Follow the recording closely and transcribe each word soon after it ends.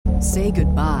Say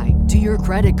goodbye to your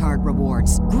credit card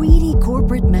rewards. Greedy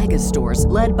corporate mega stores,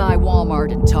 led by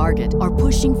Walmart and Target, are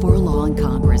pushing for a law in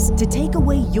Congress to take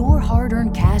away your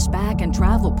hard-earned cash back and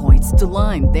travel points to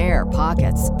line their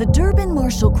pockets. The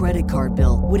Durbin-Marshall credit card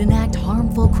bill would enact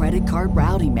harmful credit card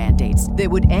routing mandates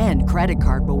that would end credit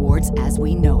card rewards as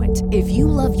we know it. If you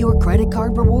love your credit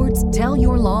card rewards, tell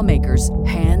your lawmakers,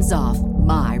 hands off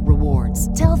my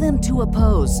rewards. Tell them to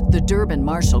oppose the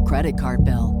Durbin-Marshall credit card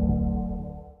bill.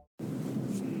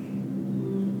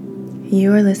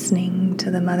 You are listening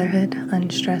to the Motherhood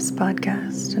Unstressed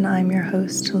podcast, and I'm your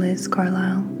host, Liz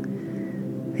Carlisle.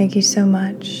 Thank you so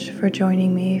much for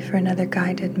joining me for another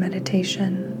guided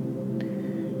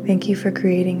meditation. Thank you for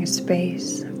creating a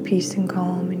space of peace and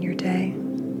calm in your day,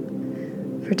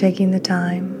 for taking the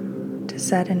time to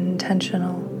set an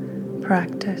intentional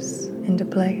practice into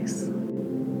place,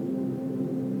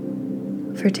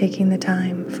 for taking the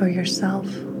time for yourself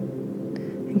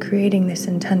and creating this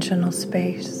intentional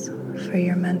space for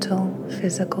your mental,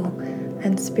 physical,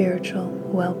 and spiritual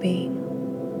well-being.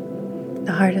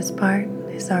 The hardest part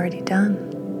is already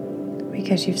done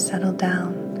because you've settled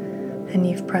down and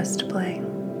you've pressed play.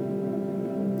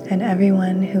 And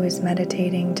everyone who is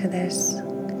meditating to this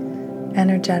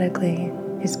energetically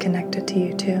is connected to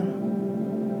you too.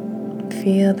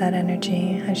 Feel that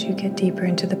energy as you get deeper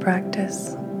into the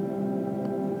practice.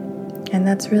 And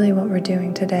that's really what we're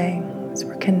doing today, is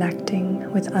we're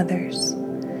connecting with others.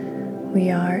 We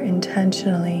are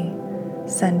intentionally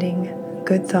sending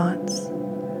good thoughts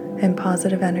and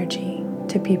positive energy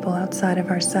to people outside of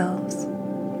ourselves.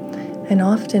 And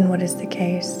often what is the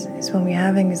case is when we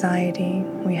have anxiety,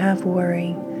 we have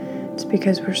worry, it's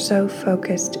because we're so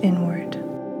focused inward.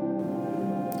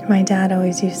 My dad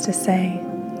always used to say,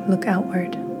 look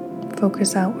outward,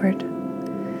 focus outward.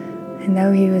 And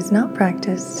though he was not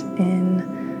practiced in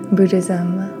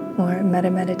Buddhism or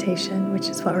Metta meditation, which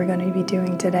is what we're going to be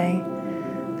doing today,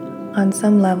 on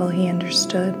some level he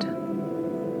understood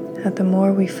that the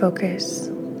more we focus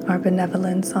our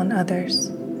benevolence on others,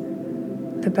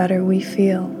 the better we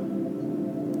feel,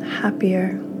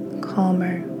 happier,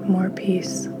 calmer, more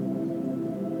peace.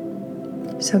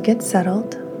 So get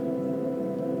settled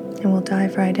and we'll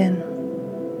dive right in.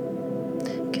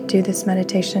 You can do this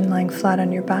meditation lying flat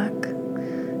on your back,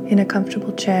 in a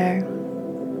comfortable chair,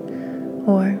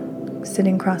 or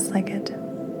sitting cross-legged.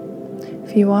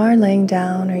 If you are laying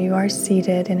down or you are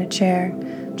seated in a chair,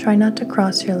 try not to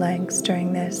cross your legs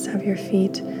during this. Have your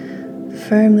feet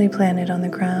firmly planted on the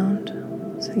ground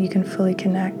so you can fully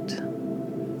connect.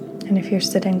 And if you're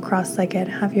sitting cross-legged,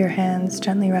 have your hands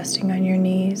gently resting on your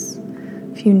knees.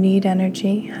 If you need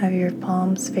energy, have your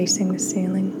palms facing the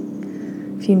ceiling.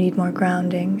 If you need more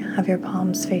grounding, have your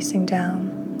palms facing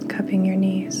down, cupping your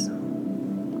knees.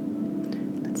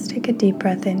 Let's take a deep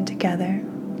breath in together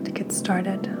to get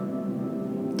started.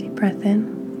 Deep breath in,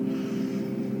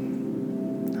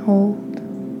 hold,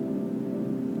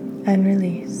 and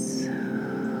release.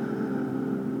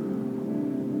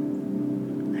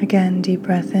 Again, deep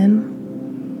breath in,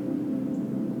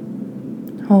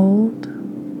 hold,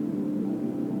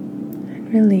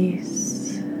 and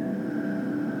release.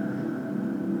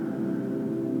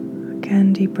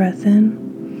 Again, deep breath in,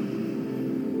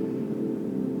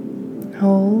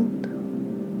 hold,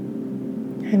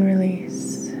 and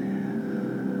release.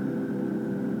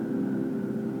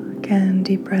 Again,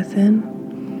 deep breath in,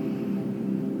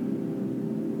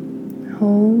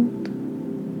 hold,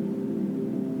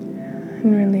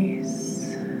 and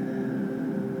release.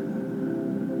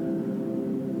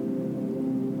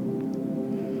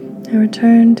 And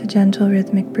return to gentle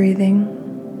rhythmic breathing.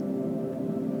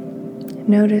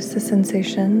 Notice the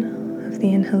sensation of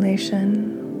the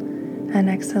inhalation and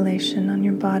exhalation on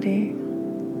your body.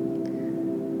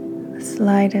 The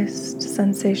slightest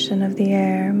sensation of the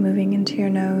air moving into your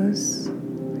nose,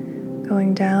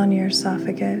 going down your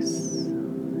esophagus,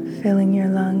 filling your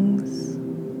lungs,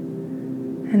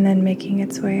 and then making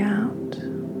its way out.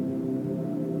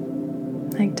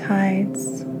 Like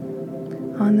tides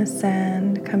on the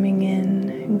sand coming in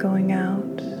and going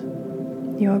out.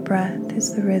 Your breath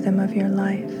is the rhythm of your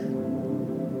life,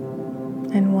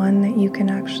 and one that you can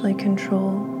actually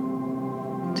control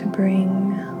to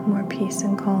bring more peace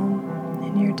and calm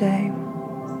in your day.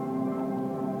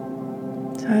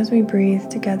 So as we breathe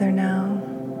together now,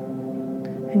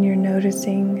 and you're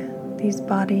noticing these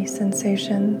body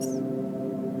sensations, I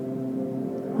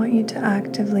want you to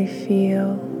actively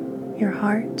feel your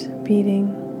heart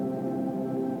beating,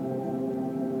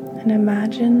 and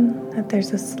imagine that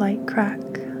there's a slight crack.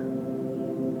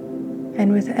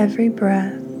 And with every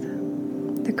breath,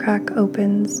 the crack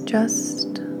opens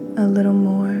just a little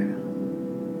more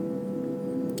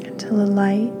till the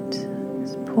light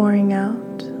is pouring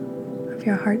out of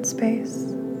your heart space.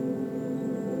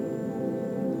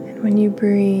 And when you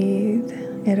breathe,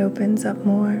 it opens up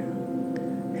more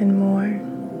and more.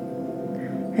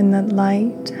 And that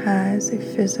light has a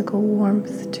physical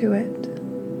warmth to it.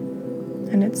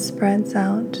 And it spreads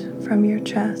out from your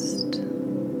chest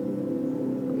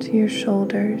to your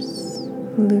shoulders,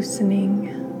 loosening,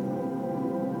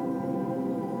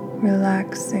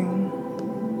 relaxing,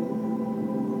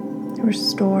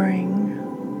 restoring.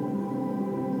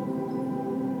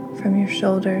 From your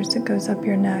shoulders, it goes up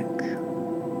your neck,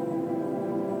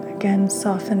 again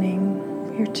softening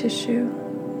your tissue,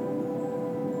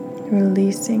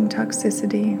 releasing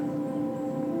toxicity,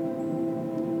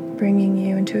 bringing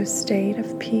you into a state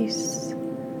of peace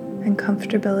and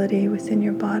comfortability within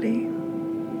your body.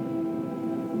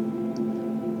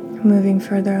 Moving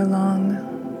further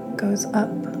along, goes up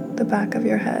the back of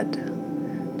your head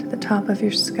to the top of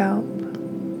your scalp,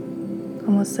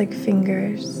 almost like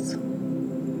fingers.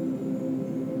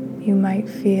 You might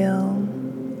feel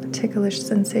a ticklish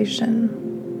sensation.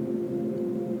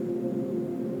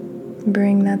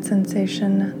 Bring that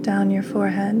sensation down your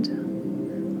forehead,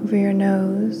 over your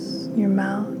nose, your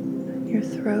mouth, your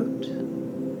throat.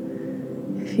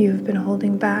 If you've been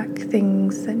holding back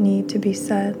things that need to be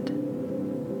said,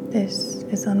 this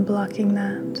is unblocking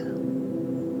that.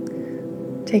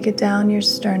 Take it down your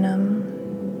sternum,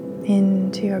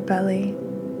 into your belly,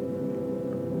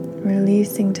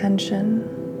 releasing tension,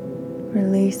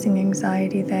 releasing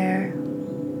anxiety there,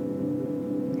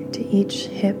 into each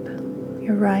hip,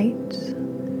 your right,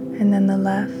 and then the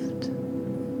left.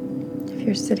 If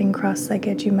you're sitting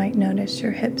cross-legged, you might notice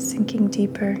your hips sinking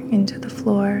deeper into the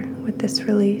floor with this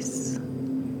release.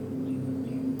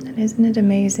 And isn't it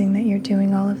amazing that you're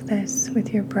doing all of this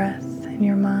with your breath and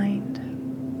your mind?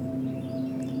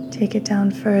 Take it down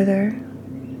further,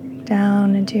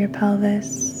 down into your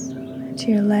pelvis, into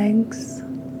your legs,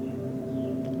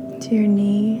 to your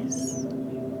knees,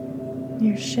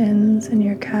 your shins and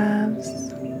your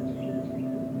calves,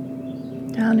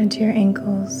 down into your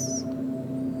ankles,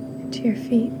 into your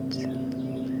feet,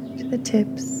 to the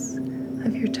tips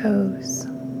of your toes.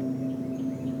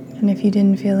 And if you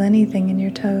didn't feel anything in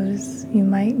your toes, you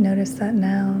might notice that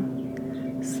now.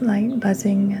 Slight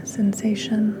buzzing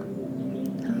sensation,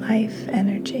 life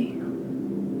energy.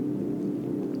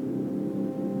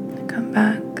 Come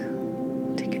back,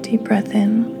 take a deep breath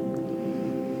in,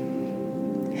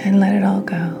 and let it all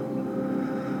go.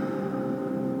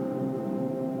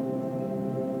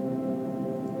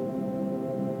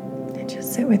 And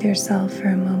just sit with yourself for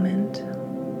a moment.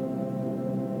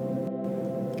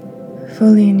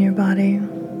 Fully in your body,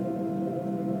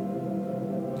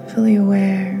 fully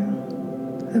aware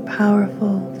of the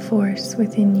powerful force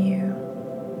within you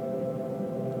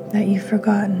that you've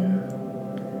forgotten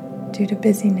due to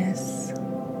busyness,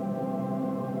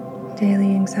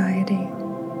 daily anxiety,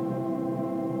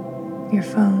 your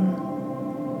phone,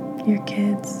 your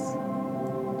kids,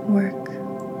 work,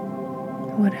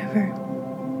 whatever.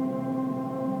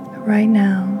 Right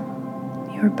now,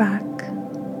 you're back.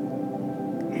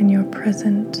 And you're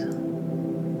present,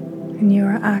 and you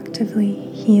are actively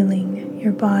healing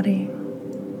your body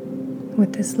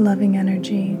with this loving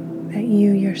energy that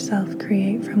you yourself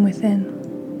create from within.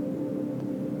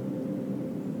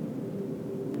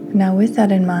 Now, with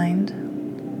that in mind,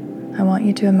 I want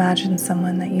you to imagine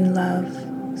someone that you love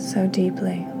so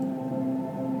deeply,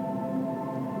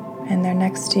 and they're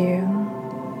next to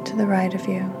you, to the right of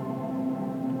you.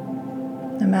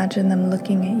 Imagine them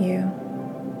looking at you.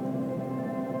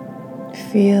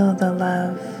 Feel the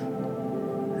love,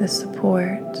 the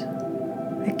support,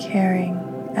 the caring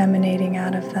emanating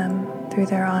out of them through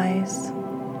their eyes.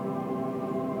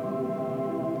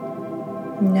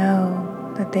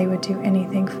 Know that they would do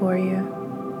anything for you.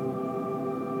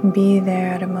 Be there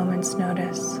at a moment's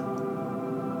notice.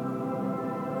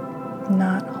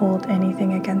 Not hold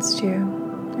anything against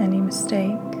you, any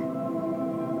mistake,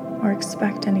 or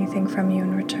expect anything from you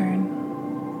in return.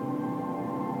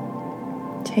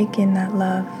 Take in that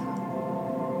love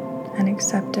and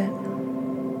accept it.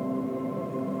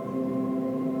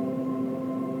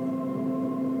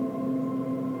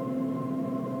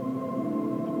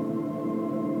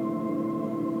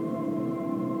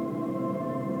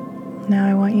 Now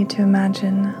I want you to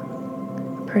imagine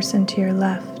a person to your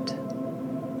left,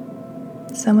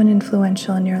 someone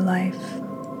influential in your life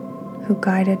who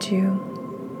guided you,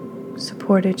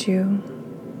 supported you,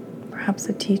 perhaps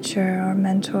a teacher or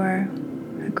mentor,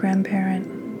 a grandparent,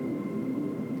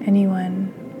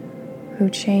 anyone who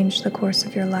changed the course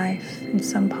of your life in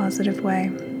some positive way.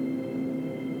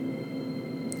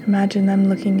 Imagine them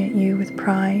looking at you with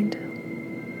pride,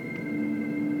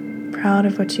 proud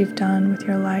of what you've done with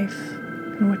your life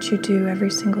and what you do every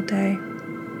single day,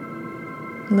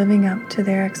 living up to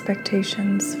their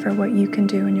expectations for what you can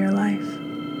do in your life.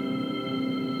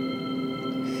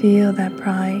 Feel that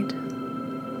pride,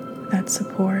 that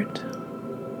support.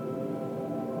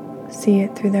 See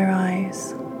it through their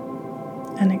eyes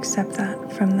and accept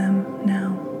that from them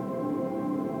now.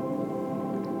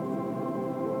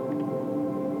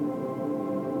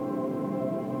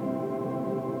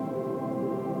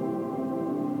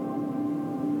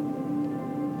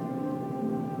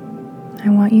 I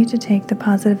want you to take the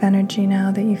positive energy now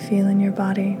that you feel in your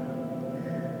body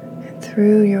and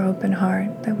through your open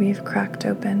heart that we've cracked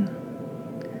open.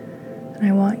 And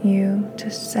I want you to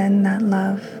send that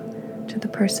love to the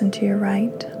person to your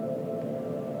right,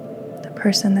 the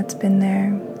person that's been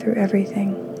there through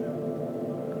everything,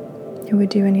 who would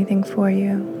do anything for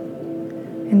you.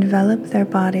 Envelop their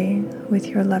body with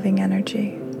your loving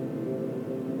energy.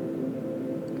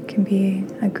 It can be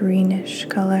a greenish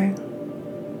color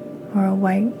or a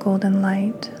white golden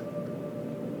light.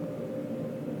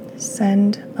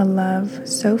 Send a love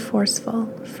so forceful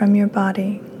from your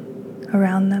body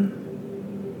around them.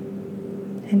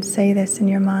 And say this in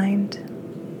your mind.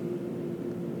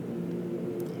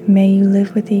 May you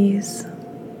live with ease.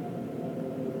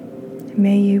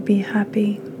 May you be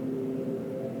happy.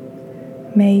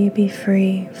 May you be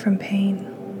free from pain.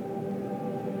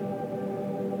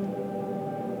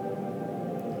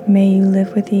 May you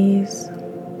live with ease.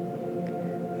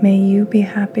 May you be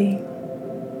happy.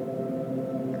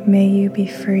 May you be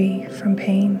free from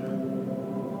pain.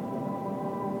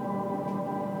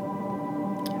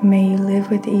 May you live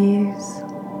with ease.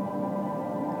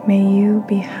 May you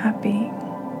be happy.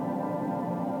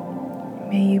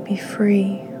 May you be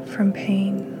free from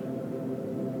pain.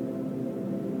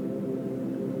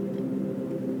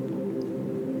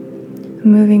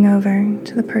 Moving over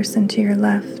to the person to your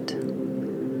left,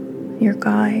 your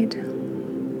guide,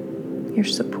 your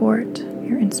support,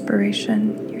 your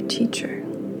inspiration, your teacher.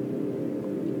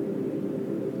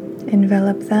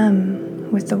 Envelop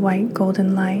them with the white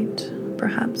golden light,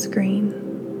 perhaps green.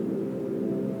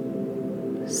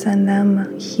 Send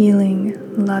them healing,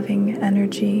 loving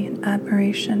energy, and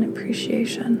admiration,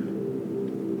 appreciation.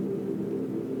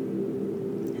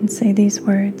 And say these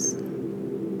words.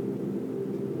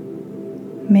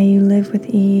 May you live with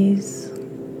ease.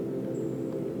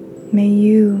 May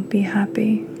you be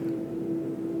happy.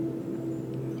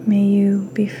 May you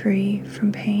be free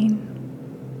from pain.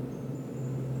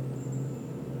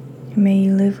 May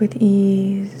you live with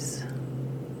ease.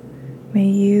 May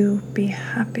you be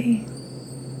happy.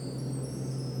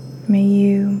 May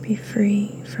you be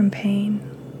free from pain.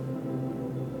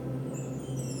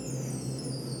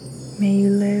 May you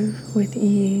live with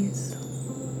ease.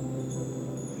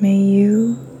 May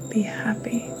you be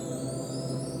happy.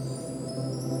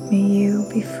 May you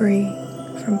be free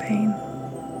from pain.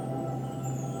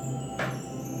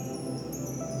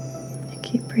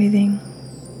 Keep breathing.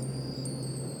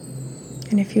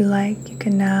 And if you like, you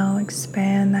can now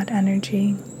expand that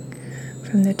energy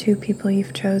from the two people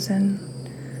you've chosen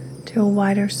to a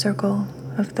wider circle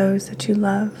of those that you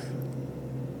love.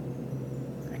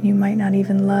 And you might not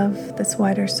even love this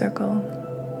wider circle.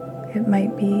 It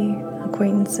might be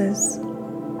acquaintances,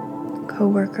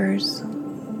 co-workers,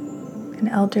 an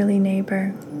elderly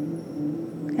neighbor,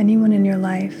 anyone in your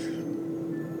life.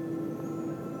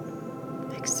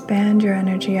 Expand your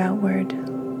energy outward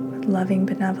with loving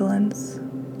benevolence.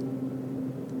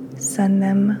 Send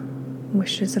them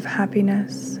wishes of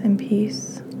happiness and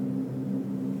peace.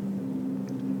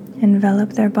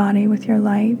 Envelop their body with your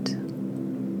light,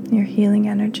 your healing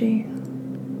energy.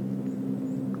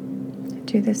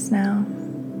 Do this now.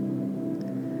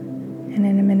 And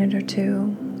in a minute or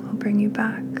two, I'll bring you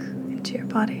back into your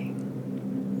body.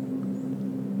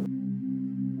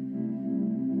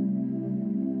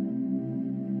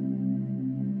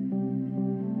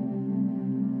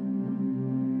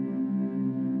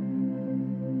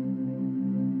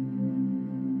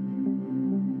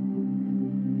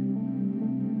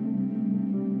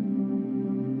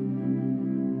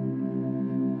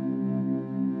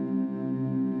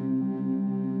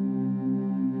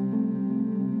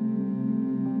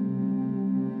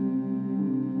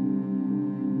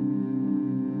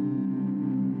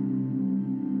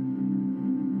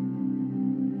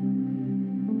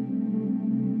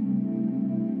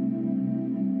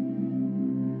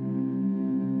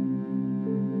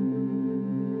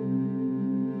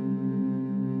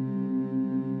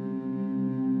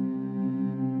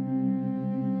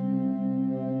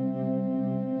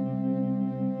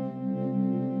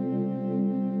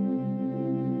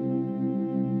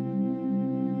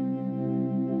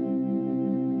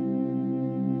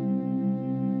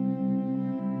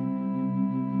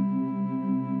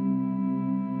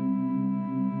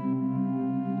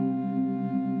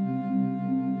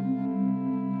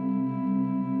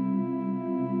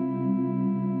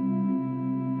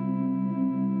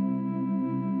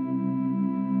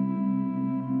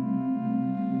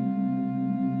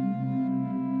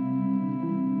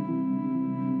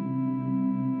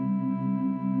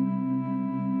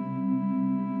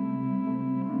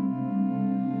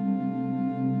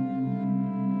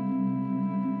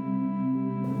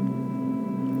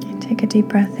 Take a deep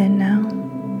breath in now.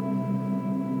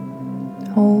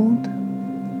 Hold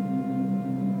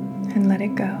and let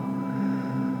it go.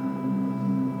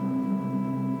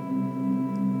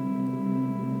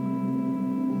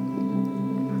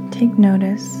 Take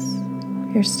notice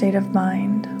of your state of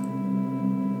mind,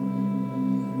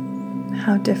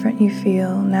 how different you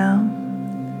feel now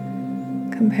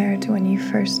compared to when you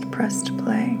first pressed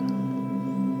play.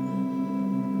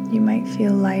 You might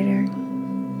feel lighter,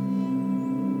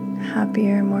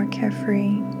 happier, more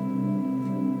carefree.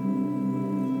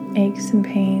 Aches and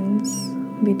pains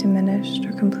will be diminished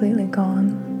or completely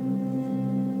gone.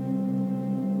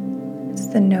 It's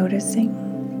the noticing,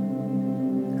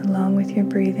 along with your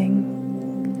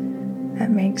breathing, that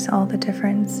makes all the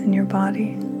difference in your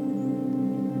body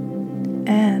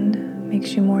and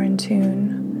makes you more in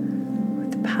tune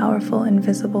with the powerful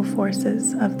invisible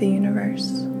forces of the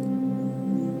universe.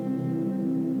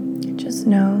 Just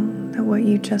know that what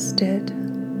you just did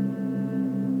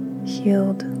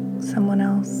healed someone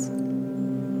else,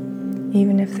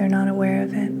 even if they're not aware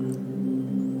of it.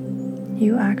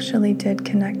 You actually did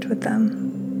connect with them.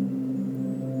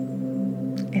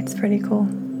 It's pretty cool.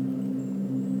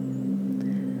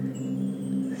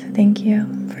 So thank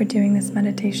you for doing this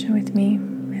meditation with me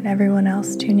and everyone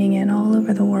else tuning in all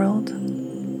over the world.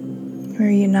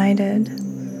 We're united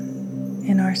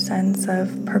in our sense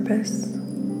of purpose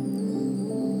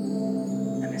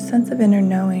and a sense of inner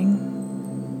knowing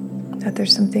that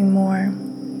there's something more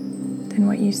than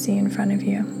what you see in front of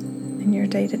you in your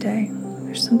day-to-day.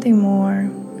 There's something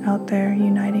more out there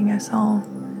uniting us all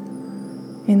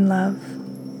in love,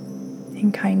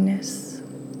 in kindness,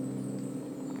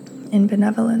 in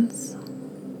benevolence.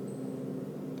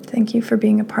 Thank you for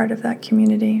being a part of that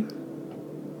community.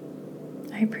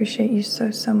 I appreciate you so,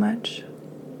 so much.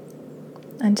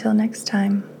 Until next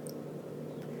time,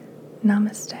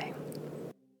 namaste.